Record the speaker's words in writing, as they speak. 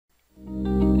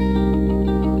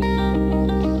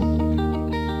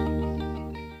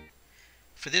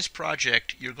this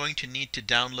project, you're going to need to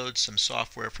download some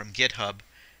software from GitHub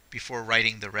before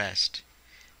writing the rest.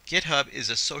 GitHub is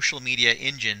a social media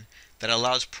engine that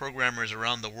allows programmers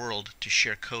around the world to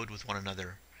share code with one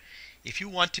another. If you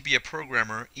want to be a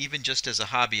programmer, even just as a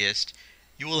hobbyist,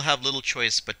 you will have little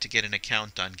choice but to get an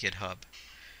account on GitHub.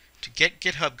 To get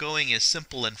GitHub going is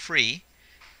simple and free.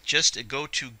 Just go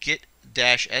to git-scm.com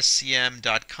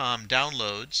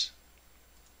downloads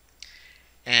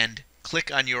and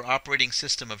click on your operating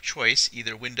system of choice,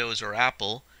 either Windows or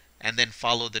Apple, and then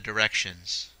follow the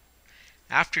directions.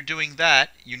 After doing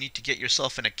that, you need to get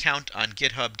yourself an account on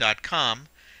github.com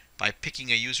by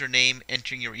picking a username,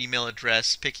 entering your email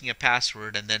address, picking a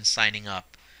password, and then signing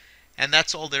up. And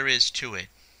that's all there is to it.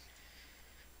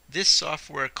 This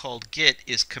software called Git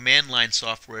is command line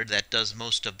software that does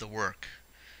most of the work.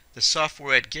 The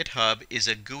software at GitHub is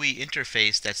a GUI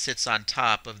interface that sits on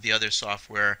top of the other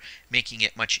software, making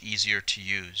it much easier to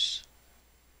use.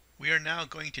 We are now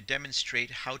going to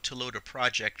demonstrate how to load a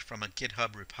project from a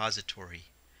GitHub repository.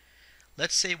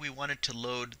 Let's say we wanted to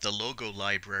load the logo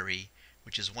library,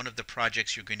 which is one of the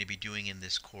projects you're going to be doing in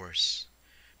this course.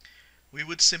 We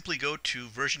would simply go to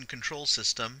Version Control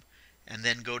System and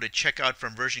then go to Checkout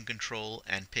from Version Control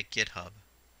and pick GitHub.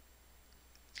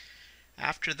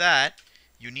 After that,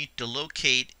 you need to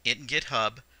locate in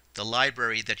GitHub the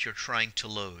library that you're trying to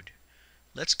load.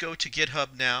 Let's go to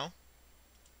GitHub now,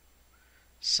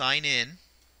 sign in,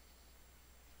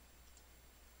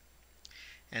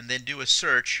 and then do a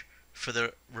search for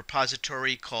the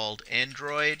repository called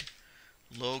Android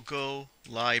Logo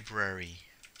Library.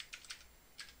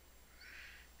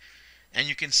 And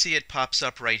you can see it pops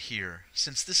up right here.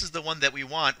 Since this is the one that we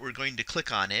want, we're going to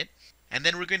click on it. And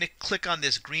then we're going to click on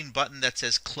this green button that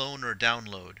says Clone or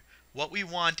Download. What we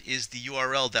want is the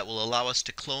URL that will allow us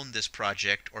to clone this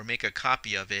project or make a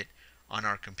copy of it on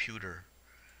our computer.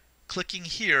 Clicking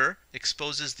here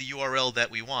exposes the URL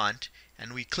that we want,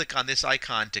 and we click on this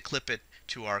icon to clip it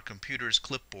to our computer's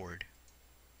clipboard.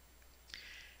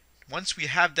 Once we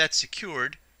have that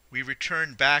secured, we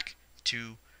return back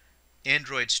to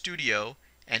Android Studio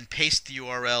and paste the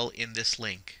URL in this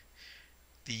link.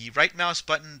 The right mouse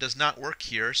button does not work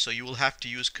here, so you will have to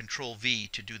use Ctrl-V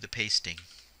to do the pasting.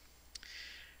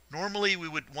 Normally we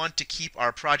would want to keep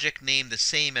our project name the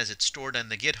same as it's stored in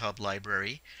the GitHub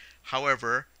library.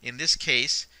 However, in this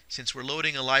case, since we're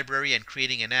loading a library and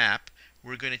creating an app,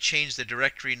 we're going to change the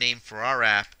directory name for our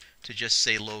app to just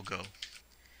say Logo.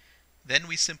 Then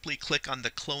we simply click on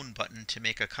the Clone button to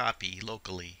make a copy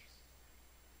locally.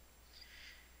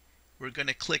 We're going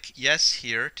to click Yes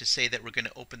here to say that we're going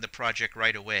to open the project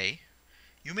right away.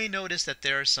 You may notice that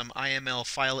there are some IML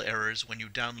file errors when you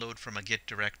download from a Git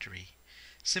directory.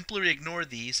 Simply ignore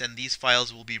these and these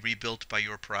files will be rebuilt by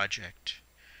your project.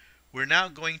 We're now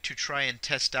going to try and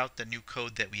test out the new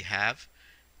code that we have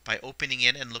by opening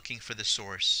it and looking for the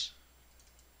source.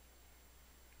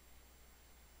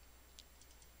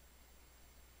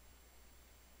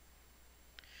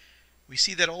 We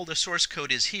see that all the source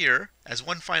code is here. As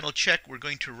one final check, we're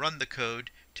going to run the code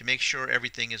to make sure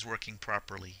everything is working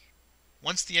properly.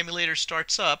 Once the emulator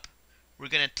starts up, we're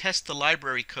going to test the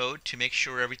library code to make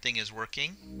sure everything is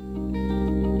working.